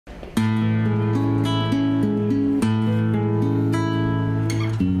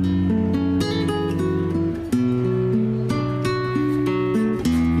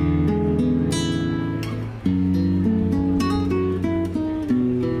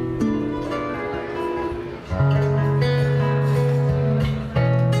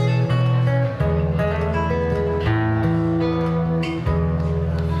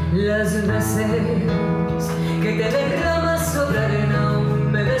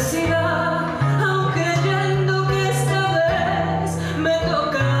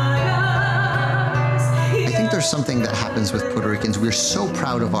something that happens with Puerto Ricans. We're so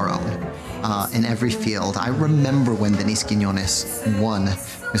proud of our own in every field. I remember when Denise Quiñones won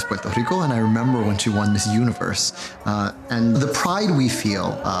Miss Puerto Rico, and I remember when she won Miss Universe. And the pride we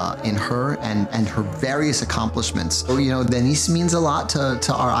feel in her and her various accomplishments. So, you know, Denise means a lot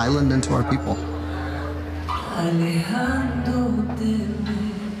to our island and to our people.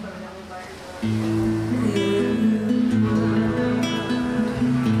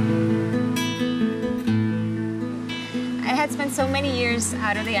 I had spent so many years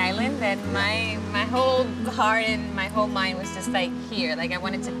out of the island that my whole heart and my whole mind was just like here. Like I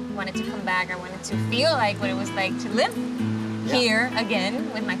wanted to come back. I wanted to feel like what it was like to live here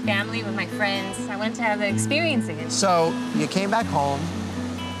again with my family, with my friends. I wanted to have the experience again. So you came back home,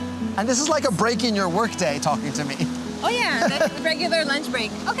 and this is like a break in your workday talking to me. Oh yeah, the regular lunch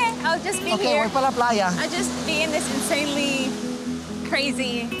break. Okay, I'll just be here. Okay, voy para la playa. I'll just be in this insanely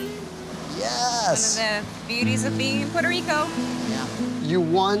crazy. Yes. One of the beauties of being in Puerto Rico. Yeah. You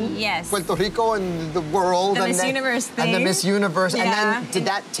won Puerto Rico and the world. The Miss Universe thing. And the Miss Universe. Yeah. And then, did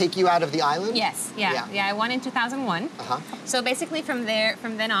that take you out of the island? Yes, yeah. I won in 2001. So basically from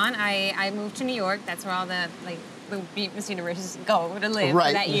then on, I moved to New York. That's where all the Miss Universes go to live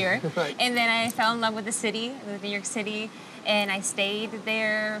for that year. And then I fell in love with the city, with New York City. And I stayed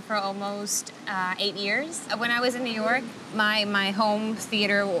there for almost 8 years. When I was in New York, my home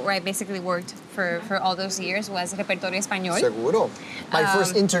theater where I basically worked for all those years was Repertorio Español. Seguro. My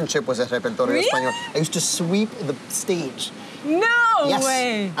first internship was at Repertorio Español. I used to sweep the stage. No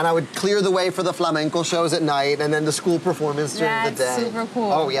way! And I would clear the way for the flamenco shows at night, and then the school performance during the day. That's super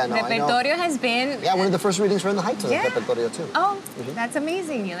cool. Oh yeah, no, Repertorio has been... Yeah, one of the first readings were in the Heights of Repertorio too. Oh, that's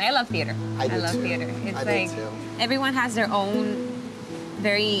amazing. I love theater. I love theater. It's like everyone has their own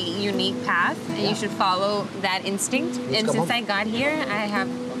very unique path, and you should follow that instinct. And since I got here, I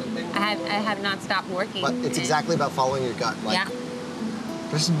have not stopped working. But it's exactly about following your gut. Like,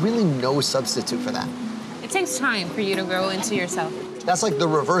 there's really no substitute for that. It takes time for you to grow into yourself. That's like the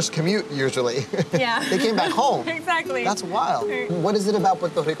reverse commute, usually. Yeah. They came back home. Exactly. That's wild. What is it about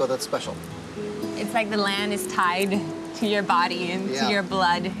Puerto Rico that's special? It's like the land is tied to your body and to your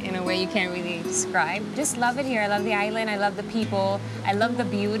blood in a way you can't really describe. Just love it here. I love the island. I love the people. I love the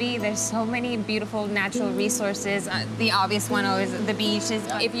beauty. There's so many beautiful natural resources. The obvious one always the beaches.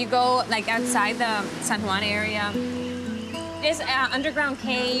 If you go like outside the San Juan area, there's underground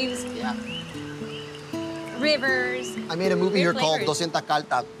caves. Rivers. I made a movie here called 200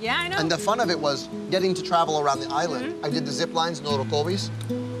 Cartas. Yeah, I know. And the fun of it was getting to travel around the island. I did the zip lines in the Orocobis.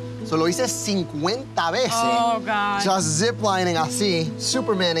 So lo hice 50 veces. Oh, God. Just zip lining así,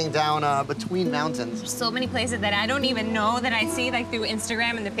 supermaning down between mountains. There's so many places that I don't even know that I see like through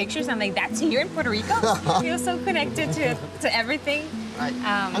Instagram and the pictures. I'm like, that's here in Puerto Rico? I feel so connected to everything. Right.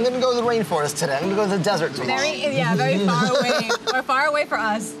 I'm gonna go to the rainforest today. I'm gonna go to the desert tomorrow. Very far away. Or far away for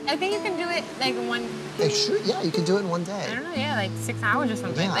us. I think you can do it like in one... Yeah, you can do it in one day. I don't know, like 6 hours or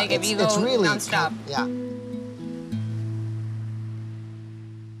something. Yeah, like if you go really nonstop. Yeah.